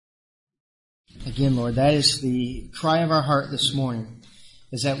Again, Lord, that is the cry of our heart this morning,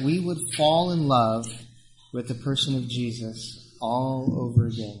 is that we would fall in love with the person of Jesus all over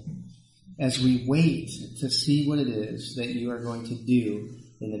again, as we wait to see what it is that you are going to do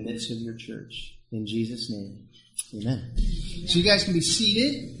in the midst of your church. In Jesus' name, amen. So you guys can be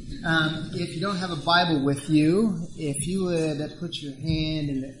seated. If you don't have a Bible with you, if you would put your hand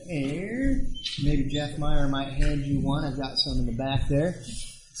in the air, maybe Jeff Meyer might hand you one. I've got some in the back there.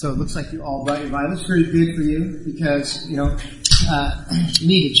 So it looks like you all brought your Bible. It's pretty good for you because, you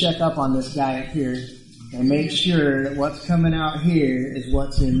need to check up on this guy up here and make sure that what's coming out here is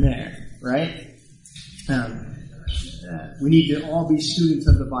what's in there, right? We need to all be students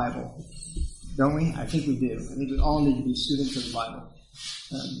of the Bible, don't we? I think we do. I think we all need to be students of the Bible,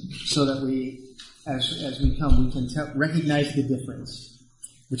 so that we, as we come, we can recognize the difference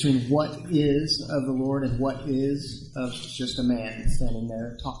between what is of the Lord and what is of just a man standing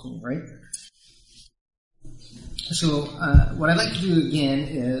there talking, right? So what I'd like to do again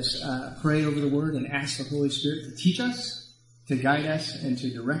is pray over the Word and ask the Holy Spirit to teach us, to guide us, and to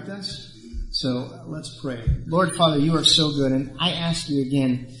direct us. So let's pray. Lord Father, you are so good, and I ask you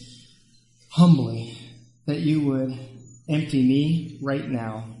again, humbly, that you would empty me right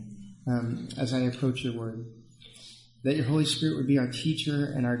now as I approach your Word. That your Holy Spirit would be our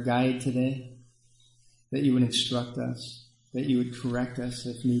teacher and our guide today. That you would instruct us. That you would correct us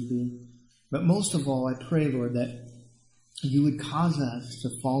if need be. But most of all, I pray, Lord, that you would cause us to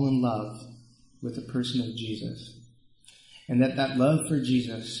fall in love with the person of Jesus. And that love for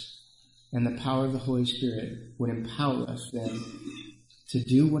Jesus and the power of the Holy Spirit would empower us then to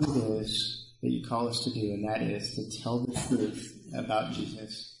do what it is that you call us to do, and that is to tell the truth about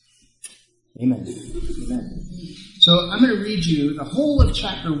Jesus. Amen. Amen. So I'm going to read you the whole of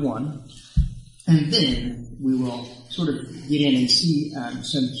chapter 1, and then we will sort of get in and see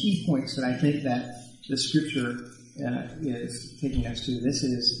some key points that I think that the Scripture is taking us to. This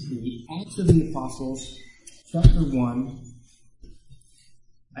is the Acts of the Apostles, chapter 1.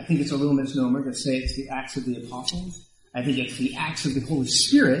 I think it's a little misnomer to say it's the Acts of the Apostles. I think it's the Acts of the Holy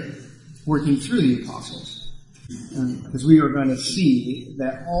Spirit working through the Apostles. Because we are going to see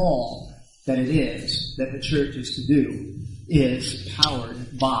that all that it is that the church is to do is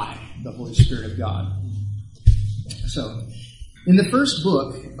powered by the Holy Spirit of God. So, in the first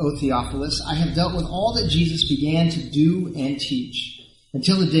book, O Theophilus, I have dealt with all that Jesus began to do and teach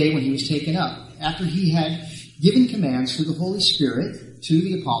until the day when he was taken up, after he had given commands through the Holy Spirit to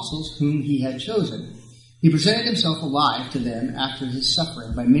the apostles whom he had chosen. He presented himself alive to them after his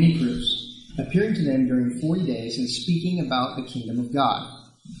suffering by many proofs, appearing to them during 40 days and speaking about the kingdom of God.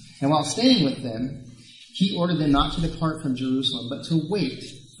 And while staying with them, he ordered them not to depart from Jerusalem, but to wait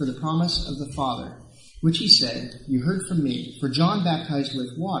for the promise of the Father, which he said, "You heard from me, for John baptized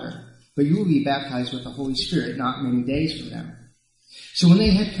with water, but you will be baptized with the Holy Spirit not many days from now." So when they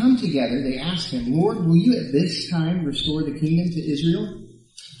had come together, they asked him, "Lord, will you at this time restore the kingdom to Israel?"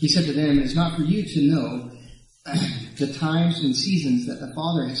 He said to them, "It is not for you to know the times and seasons that the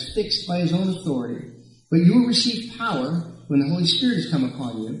Father has fixed by his own authority, but you will receive power when the Holy Spirit has come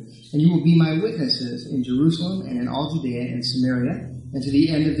upon you, and you will be my witnesses in Jerusalem and in all Judea and Samaria and to the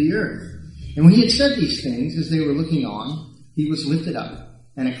end of the earth." And when he had said these things, as they were looking on, he was lifted up,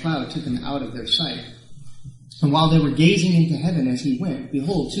 and a cloud took him out of their sight. And while they were gazing into heaven as he went,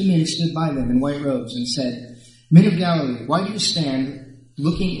 behold, 2 men stood by them in white robes and said, "Men of Galilee, why do you stand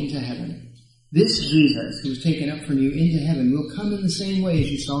looking into heaven? This Jesus, who was taken up from you into heaven, will come in the same way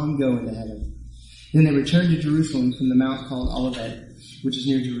as you saw him go into heaven." Then they returned to Jerusalem from the mount called Olivet, which is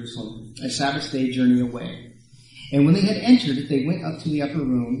near Jerusalem, a Sabbath day journey away. And when they had entered, they went up to the upper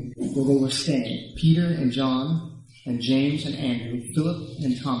room where they were staying, Peter and John and James and Andrew, Philip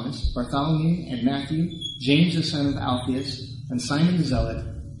and Thomas, Bartholomew and Matthew, James the son of Alphaeus, and Simon the Zealot,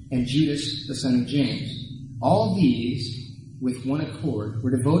 and Judas the son of James. All these, with one accord,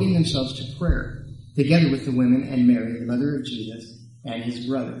 were devoting themselves to prayer, together with the women and Mary, the mother of Jesus, and his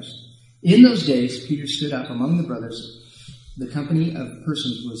brothers. In those days, Peter stood up among the brothers. The company of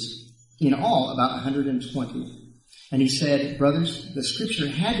persons was in all about 120. And he said, "Brothers, the scripture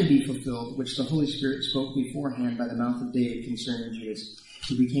had to be fulfilled, which the Holy Spirit spoke beforehand by the mouth of David concerning Judas,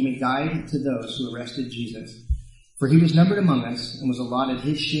 who became a guide to those who arrested Jesus. For he was numbered among us and was allotted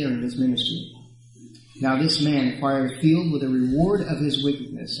his share in this ministry. Now this man acquired a field with a reward of his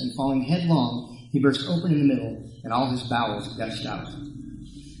wickedness, and falling headlong, he burst open in the middle, and all his bowels gushed out.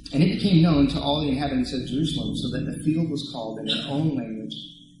 And it became known to all the inhabitants of Jerusalem, so that the field was called in their own language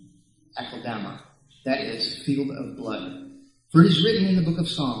Akeldama, that is, field of blood. For it is written in the book of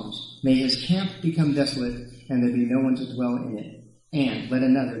Psalms, "May his camp become desolate, and there be no one to dwell in it, and let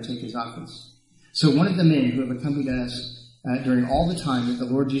another take his office." So one of the men who have accompanied us during all the time that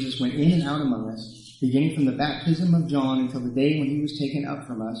the Lord Jesus went in and out among us, beginning from the baptism of John until the day when he was taken up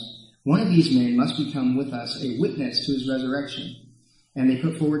from us, one of these men must become with us a witness to his resurrection. And they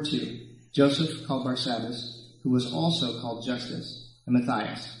put forward two, Joseph called Barsabbas, who was also called Justus, and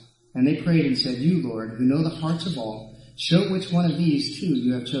Matthias. And they prayed and said, You, Lord, who know the hearts of all, show which one of these two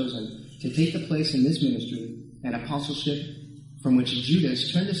you have chosen to take the place in this ministry and apostleship from which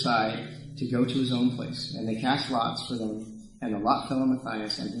Judas turned aside to go to his own place. And they cast lots for them, and the lot fell on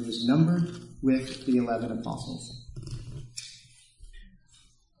Matthias, and he was numbered with the 11 apostles.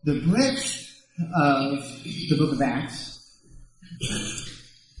 The breadth of the book of Acts,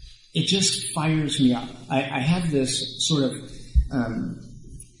 it just fires me up. I have this sort of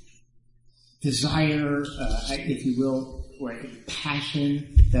desire, if you will, or a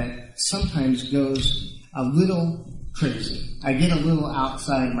passion that sometimes goes a little crazy. I get a little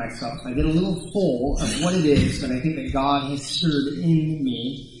outside myself. I get a little full of what it is that I think that God has stirred in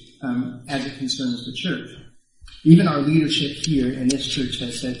me as it concerns the church. Even our leadership here in this church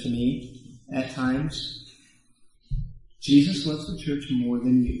has said to me at times, Jesus loves the church more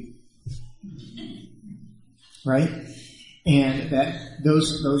than you. Right? And that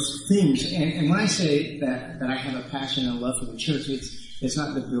those things, and when I say that I have a passion and a love for the church, it's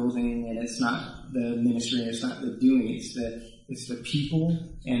not the building, and it's not the ministry, and it's not the doing, it's the people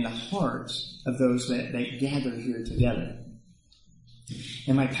and the hearts of those that gather here together.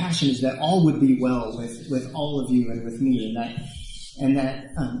 And my passion is that all would be well with all of you and with me, and that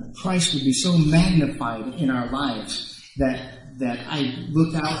Christ would be so magnified in our lives that I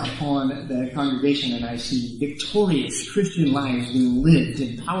look out upon the congregation and I see victorious Christian lives being lived,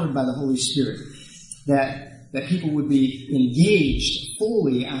 empowered by the Holy Spirit, that people would be engaged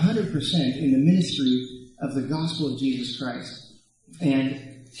fully, 100% in the ministry of the gospel of Jesus Christ.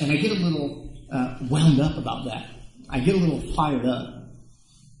 And I get a little wound up about that. I get a little fired up.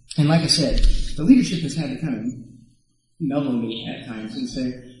 And like I said, the leadership has had to kind of mellow me at times and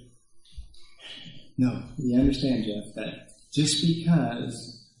say, no, you understand, Jeff, that just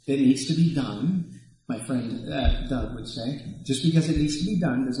because it needs to be done, my friend Doug would say, just because it needs to be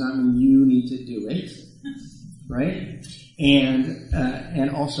done does not mean you need to do it, right?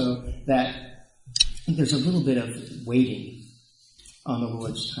 And also that there's a little bit of waiting on the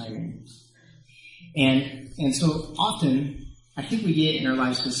Lord's timing. And so often, I think we get in our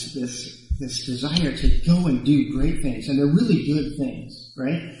lives this desire to go and do great things, and they're really good things,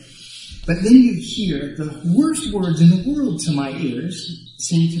 right? But then you hear the worst words in the world to my ears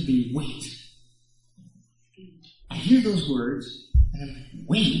seem to be wait. I hear those words and I'm like,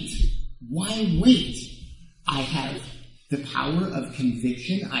 wait? Why wait? I have the power of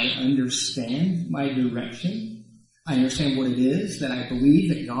conviction. I understand my direction. I understand what it is that I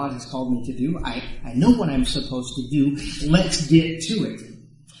believe that God has called me to do. I know what I'm supposed to do. Let's get to it.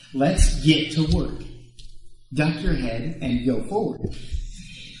 Let's get to work. Duck your head and go forward.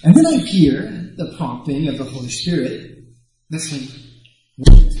 And then I hear the prompting of the Holy Spirit that's like,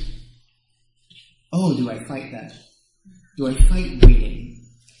 wait. Oh, do I fight that? Do I fight waiting?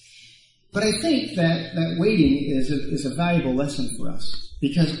 But I think that waiting is a valuable lesson for us.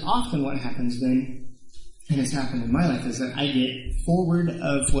 Because often what happens then, and it's happened in my life, is that I get forward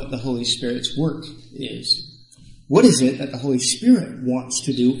of what the Holy Spirit's work is. What is it that the Holy Spirit wants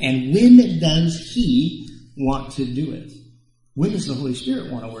to do, and when does He want to do it? When does the Holy Spirit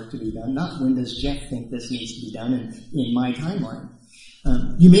want a work to be done? Not when does Jeff think this needs to be done in my timeline.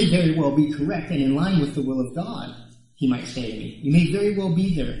 You may very well be correct and in line with the will of God, He might say to me. You may very well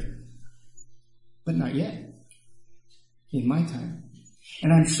be there. But not yet. In my time.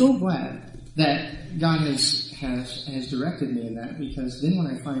 And I'm so glad that God has directed me in that, because then when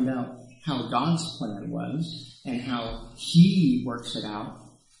I find out how God's plan was and how He works it out,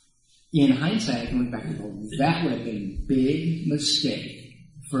 in hindsight, I can look back and go, that would have been a big mistake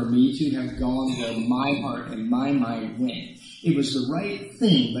for me to have gone where my heart and my mind went. It was the right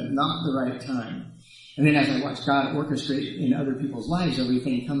thing, but not the right time. And then as I watch God orchestrate in other people's lives,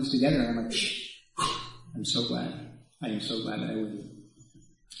 everything comes together, and I'm like, I'm so glad. I am so glad that I waited.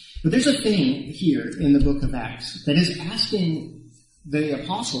 But there's a thing here in the book of Acts that is asking the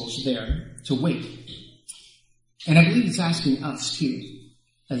apostles there to wait. And I believe it's asking us too,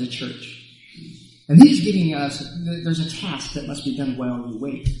 as a church. And He's giving us, there's a task that must be done while we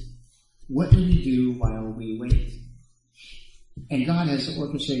wait. What do we do while we wait? And God has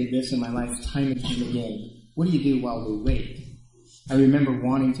orchestrated this in my life time and time again. What do you do while we wait? I remember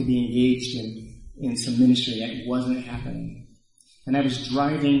wanting to be engaged in some ministry that wasn't happening. And I was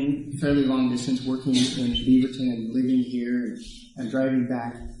driving fairly long distance, working in Beaverton and living here, and driving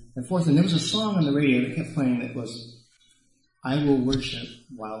back and forth. And there was a song on the radio that kept playing that was, "I will worship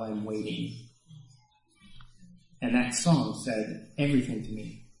while I'm waiting." And that song said everything to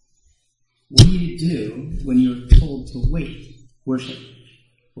me. What do you do when you're told to wait? Worship.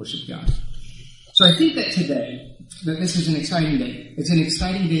 Worship God. So I think that today, that this is an exciting day. It's an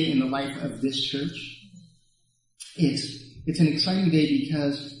exciting day in the life of this church. It's an exciting day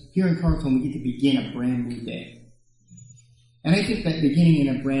because here in Carlton we get to begin a brand new day. And I think that beginning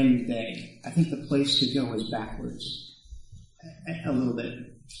in a brand new day, I think the place to go is backwards a little bit.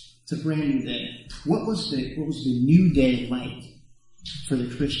 It's a brand new day. What was the new day like for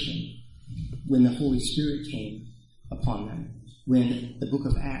the Christian when the Holy Spirit came upon them? When the book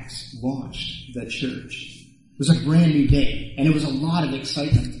of Acts launched the church? It was a brand new day, and it was a lot of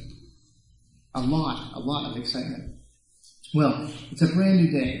excitement. A lot of excitement. Well, it's a brand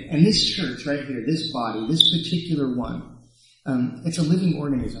new day, and this church right here, this body, this particular one, it's a living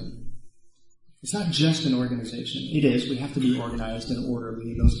organism. It's not just an organization. It is. We have to be organized and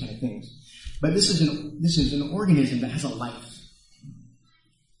orderly and those kind of things. But this is an organism that has a life.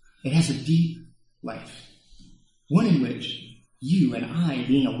 It has a deep life. One in which you and I,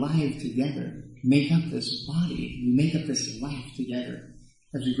 being alive together, make up this body. We make up this life together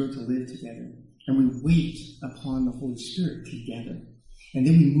as we grow to live together. And we wait upon the Holy Spirit together. And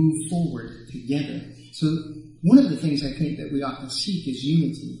then we move forward together. So one of the things I think that we ought to seek is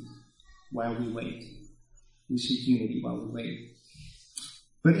unity while we wait. We seek unity while we wait.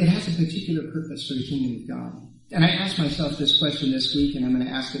 But it has a particular purpose for the kingdom of God. And I asked myself this question this week, and I'm going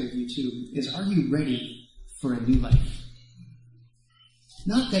to ask it of you too, is are you ready for a new life?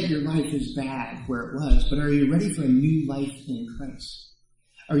 Not that your life is bad where it was, but are you ready for a new life in Christ?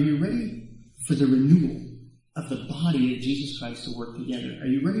 Are you ready for the renewal of the body of Jesus Christ to work together? Are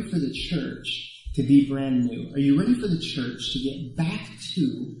you ready for the church to be brand new? Are you ready for the church to get back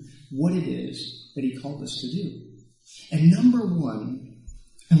to what it is that he called us to do? And number one,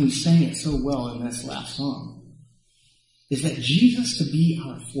 and we sang it so well in this last song, is that Jesus to be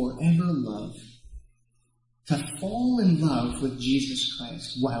our forever love, to fall in love with Jesus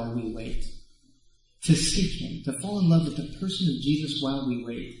Christ while we wait, to seek him, to fall in love with the person of Jesus while we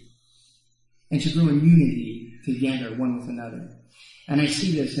wait, and to grow in unity together one with another. And I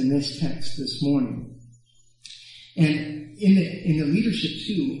see this in this text this morning. And in the leadership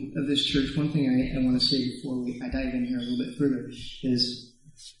too of this church, one thing I want to say before I dive in here a little bit further is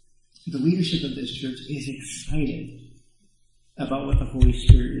the leadership of this church is excited about what the Holy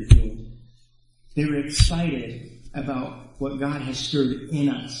Spirit is doing. They were excited about what God has stirred in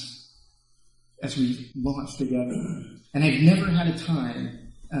us as we launch together. And I've never had a time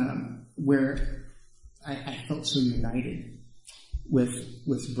where I felt so united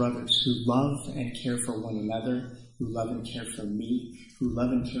with brothers who love and care for one another, who love and care for me, who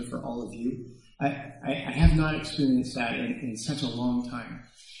love and care for all of you. I have not experienced that in such a long time.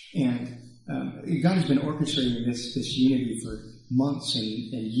 And God has been orchestrating this unity for months and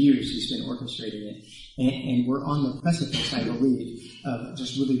years. He's been orchestrating it. And we're on the precipice, I believe, of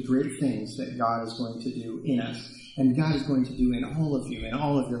just really great things that God is going to do in us. And God is going to do in all of you, in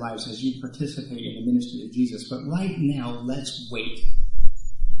all of your lives as you participate in the ministry of Jesus. But right now, let's wait.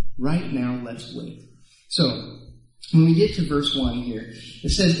 Right now, let's wait. So, when we get to verse 1 here,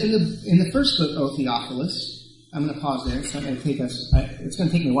 it says, in the first book, O Theophilus, I'm going to pause there. It's not going to take us, it's going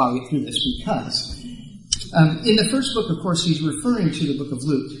to take me a while to get through this because, in the first book, of course, he's referring to the book of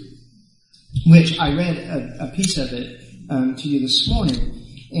Luke, which I read a piece of it to you this morning.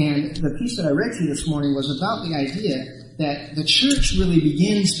 And the piece that I read to you this morning was about the idea that the church really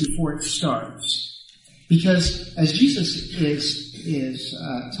begins before it starts. Because as Jesus is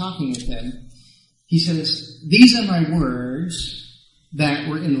talking with them, he says, these are my words that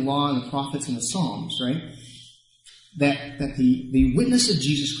were in the law and the prophets and the Psalms, right? That the witness of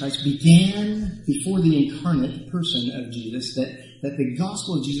Jesus Christ began before the incarnate person of Jesus, that the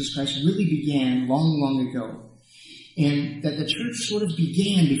gospel of Jesus Christ really began long, long ago. And that the church sort of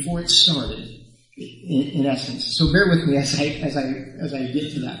began before it started, in essence. So bear with me as I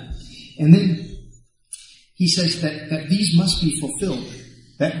get to that. And then he says that these must be fulfilled.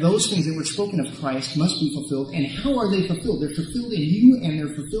 That those things that were spoken of Christ must be fulfilled. And how are they fulfilled? They're fulfilled in you and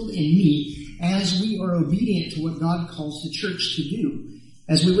they're fulfilled in me as we are obedient to what God calls the church to do.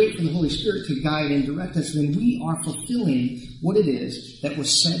 As we wait for the Holy Spirit to guide and direct us, then we are fulfilling what it is that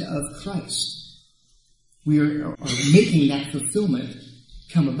was said of Christ. We are making that fulfillment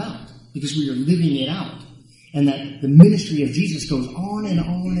come about because we are living it out. And that the ministry of Jesus goes on and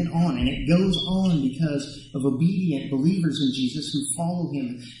on and on. And it goes on because of obedient believers in Jesus who follow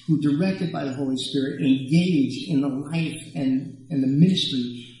him, who, directed by the Holy Spirit, engage in the life and the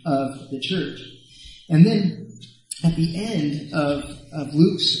ministry of the church. And then at the end of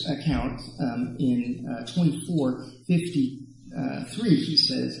Luke's account, in 24:53, he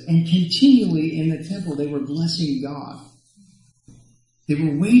says, and continually in the temple they were blessing God. They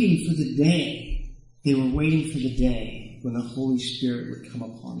were waiting for the day. They were waiting for the day when the Holy Spirit would come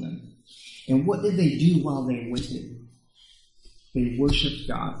upon them. And what did they do while they waited? They worshiped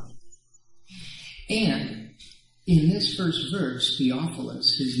God. And in this first verse,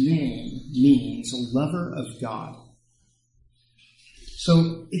 Theophilus, his name means lover of God.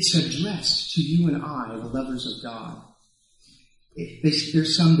 So it's addressed to you and I, the lovers of God.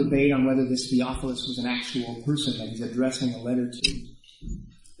 There's some debate on whether this Theophilus was an actual person that he's addressing a letter to.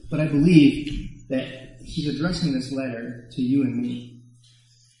 But I believe that he's addressing this letter to you and me.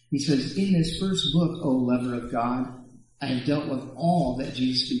 He says, in this first book, O lover of God, I have dealt with all that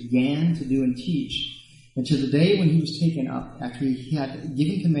Jesus began to do and teach until the day when he was taken up, after he had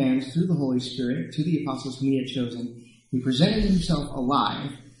given commands through the Holy Spirit to the apostles whom he had chosen. He presented himself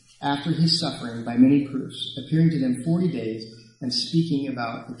alive after his suffering by many proofs, appearing to them 40 days and speaking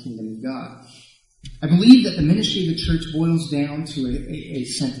about the kingdom of God. I believe that the ministry of the church boils down to a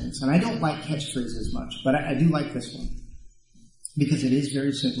sentence. And I don't like catchphrases much, but I do like this one. Because it is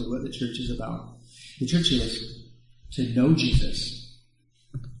very simply what the church is about. The church is to know Jesus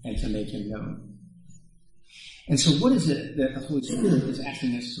and to make him known. And so what is it that the Holy Spirit is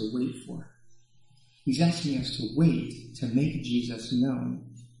asking us to wait for? He's asking us to wait to make Jesus known,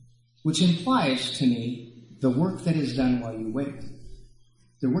 which implies to me the work that is done while you wait.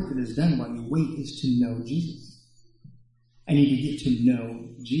 The work that is done while you wait is to know Jesus. I need to get to know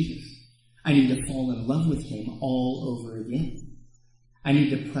Jesus. I need to fall in love with him all over again. I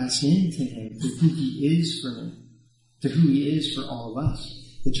need to press into him, to who he is for me, to who he is for all of us.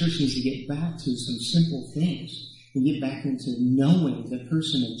 The church needs to get back to some simple things and get back into knowing the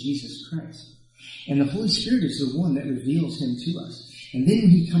person of Jesus Christ. And the Holy Spirit is the one that reveals him to us. And then when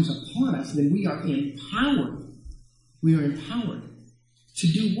he comes upon us, then we are empowered. We are empowered to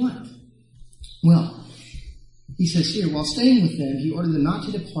do what? Well, he says here, while staying with them, he ordered them not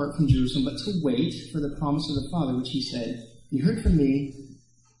to depart from Jerusalem, but to wait for the promise of the Father, which he said, you heard from me,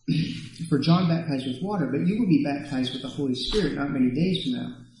 for John baptized with water, but you will be baptized with the Holy Spirit not many days from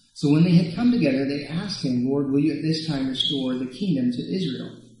now. So when they had come together, they asked him, Lord, will you at this time restore the kingdom to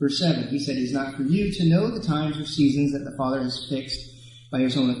Israel? Verse 7, he said, it is not for you to know the times or seasons that the Father has fixed by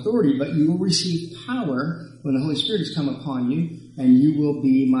his own authority, but you will receive power when the Holy Spirit has come upon you, and you will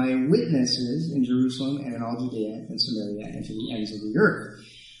be my witnesses in Jerusalem and in all Judea and Samaria and to the ends of the earth.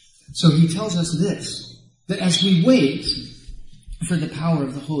 So he tells us this, that as we wait for the power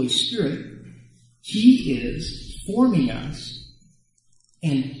of the Holy Spirit, he is forming us,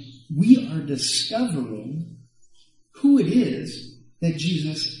 and we are discovering who it is that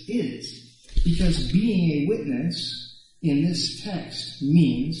Jesus is. Because being a witness in this text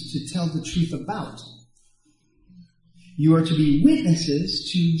means to tell the truth about. You are to be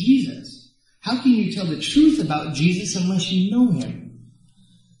witnesses to Jesus. How can you tell the truth about Jesus unless you know him?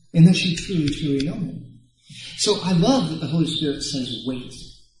 Unless you truly, truly know him. So I love that the Holy Spirit says wait.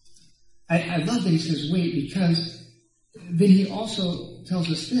 I love that he says wait, because then he also tells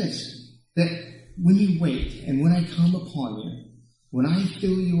us this, that when you wait and when I come upon you, when I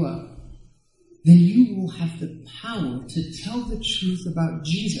fill you up, then you will have the power to tell the truth about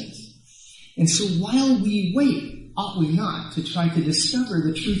Jesus. And so while we wait, ought we not to try to discover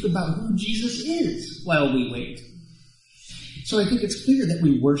the truth about who Jesus is while we wait? So I think it's clear that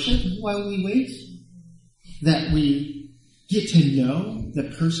we worship while we wait, that we get to know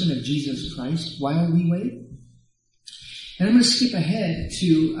the person of Jesus Christ while we wait. And I'm going to skip ahead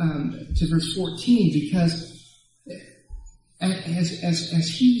to verse 14, because as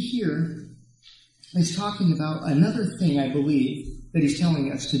he here is talking about another thing, I believe, that he's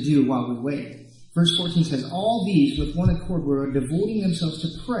telling us to do while we wait. Verse 14 says, all these with one accord were devoting themselves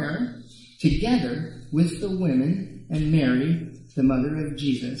to prayer together with the women and Mary, the mother of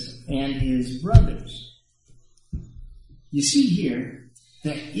Jesus, and his brothers. You see here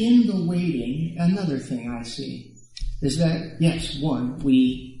that in the waiting, another thing I see is that, yes, one,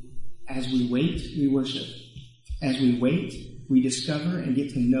 as we wait, we worship. As we wait, we discover and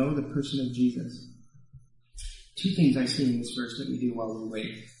get to know the person of Jesus. Two things I see in this verse that we do while we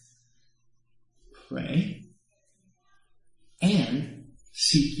wait. Pray and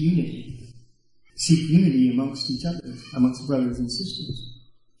seek unity. Seek unity amongst each other, amongst brothers and sisters.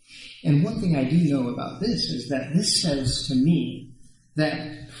 And one thing I do know about this is that this says to me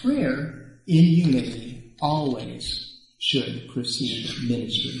that prayer in unity always should precede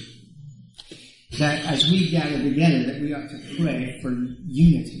ministry. that as we gather together, that we ought to pray for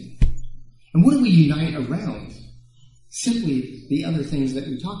unity. And what do we unite around? Simply the other things that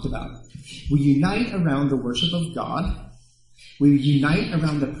we talked about. We unite around the worship of God. We unite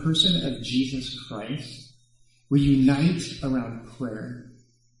around the person of Jesus Christ. We unite around prayer.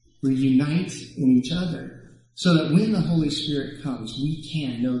 We unite in each other so that when the Holy Spirit comes, we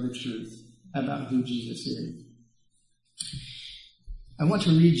can know the truth about who Jesus is. I want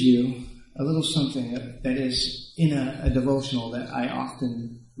to read you a little something that is in a devotional that I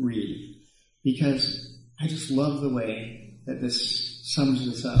often read, because I just love the way that this sums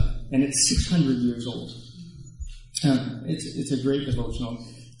this up. And it's 600 years old. It's a great devotional.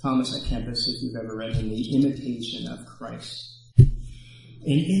 Thomas à Kempis, if you've ever read him, The Imitation of Christ.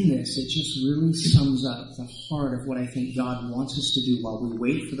 And in this, it just really sums up the heart of what I think God wants us to do while we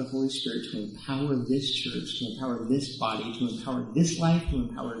wait for the Holy Spirit to empower this church, to empower this body, to empower this life, to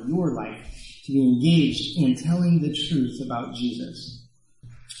empower your life, to be engaged in telling the truth about Jesus.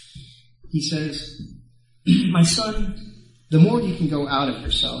 He says, "My son, the more you can go out of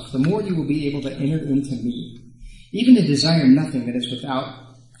yourself, the more you will be able to enter into me. Even to desire nothing that is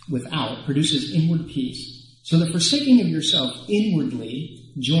without produces inward peace. So the forsaking of yourself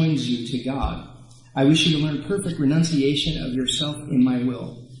inwardly joins you to God. I wish you to learn perfect renunciation of yourself in my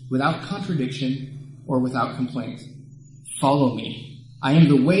will, without contradiction or without complaint. Follow me. I am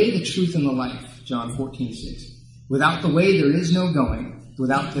the way, the truth, and the life." John 14:6. "Without the way there is no going.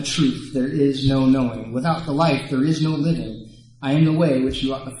 Without the truth there is no knowing. Without the life there is no living. I am the way which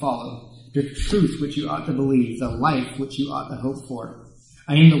you ought to follow, the truth which you ought to believe, the life which you ought to hope for.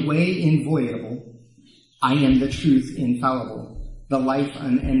 I am the way inviolable. I am the truth infallible, the life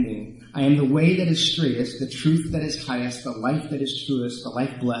unending. I am the way that is straightest, the truth that is highest, the life that is truest, the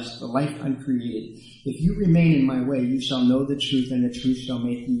life blessed, the life uncreated. If you remain in my way, you shall know the truth, and the truth shall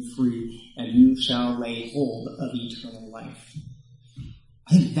make you free, and you shall lay hold of eternal life."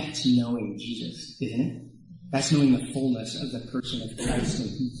 I think that's knowing Jesus, isn't it? That's knowing the fullness of the person of Christ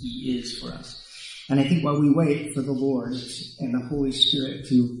and who he is for us. And I think while we wait for the Lord and the Holy Spirit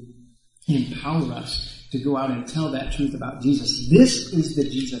to empower us to go out and tell that truth about Jesus, this is the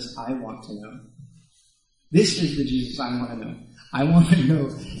Jesus I want to know. This is the Jesus I want to know. I want to know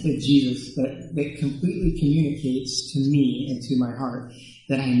the Jesus that completely communicates to me and to my heart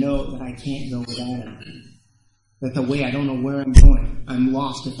that I know that I can't go without him. That the way, I don't know where I'm going. I'm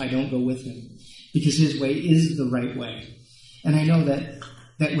lost if I don't go with him. Because his way is the right way. And I know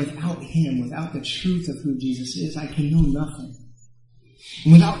that without him, without the truth of who Jesus is, I can know nothing.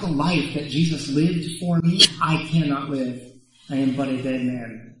 And without the life that Jesus lived for me, I cannot live. I am but a dead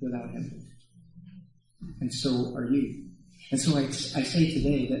man without him. And so are you. And so I say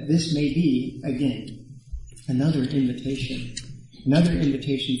today that this may be, again, another invitation. Another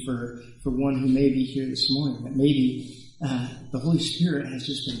invitation for one who may be here this morning. That maybe the Holy Spirit has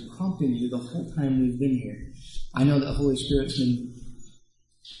just been prompting you the whole time we've been here. I know that the Holy Spirit's been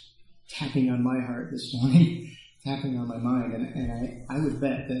tapping on my heart this morning. Tapping on my mind, and I would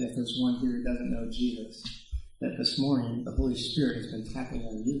bet that if there's one here who doesn't know Jesus, that this morning the Holy Spirit has been tapping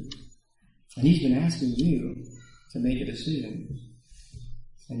on you. And he's been asking you to make a decision.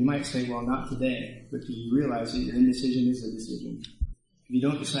 And you might say, well, not today, but do you realize that your indecision is a decision? If you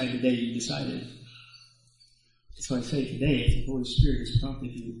don't decide today, you decided. So I say today, if the Holy Spirit has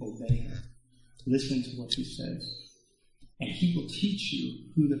prompted you, obey him. Listen to what he says. And he will teach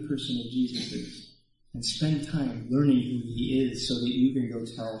you who the person of Jesus is. And spend time learning who he is so that you can go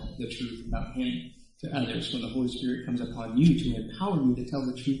tell the truth about him to others when the Holy Spirit comes upon you to empower you to tell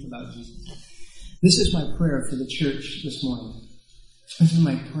the truth about Jesus. This is my prayer for the church this morning. This is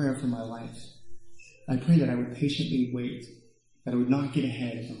my prayer for my life. I pray that I would patiently wait, that I would not get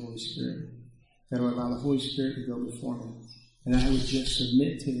ahead of the Holy Spirit, that I would allow the Holy Spirit to go before me, and that I would just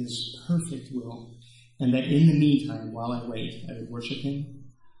submit to his perfect will, and that in the meantime, while I wait, I would worship him,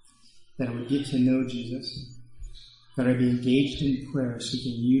 that I would get to know Jesus, that I would be engaged in prayer,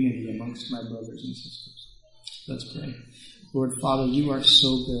 seeking unity amongst my brothers and sisters. Let's pray. Lord Father, you are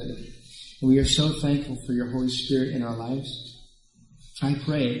so good, and we are so thankful for your Holy Spirit in our lives. I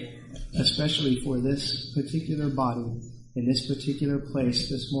pray, especially for this particular body, in this particular place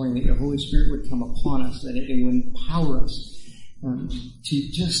this morning, that your Holy Spirit would come upon us, that it would empower us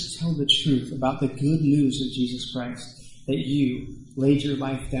to just tell the truth about the good news of Jesus Christ, that you laid your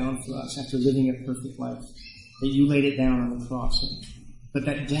life down for us after living a perfect life, that you laid it down on the cross, but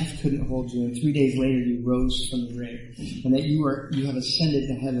that death couldn't hold you, and 3 days later you rose from the grave, and that you have ascended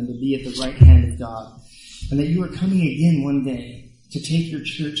to heaven to be at the right hand of God, and that you are coming again one day to take your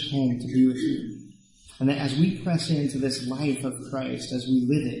church home to be with you, and that as we press into this life of Christ, as we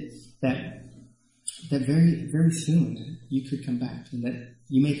live it, that that very, very soon you could come back, and that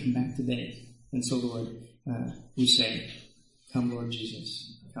you may come back today. And so, Lord, we say, come, Lord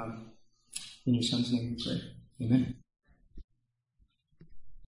Jesus, come. In your Son's name we pray. Amen.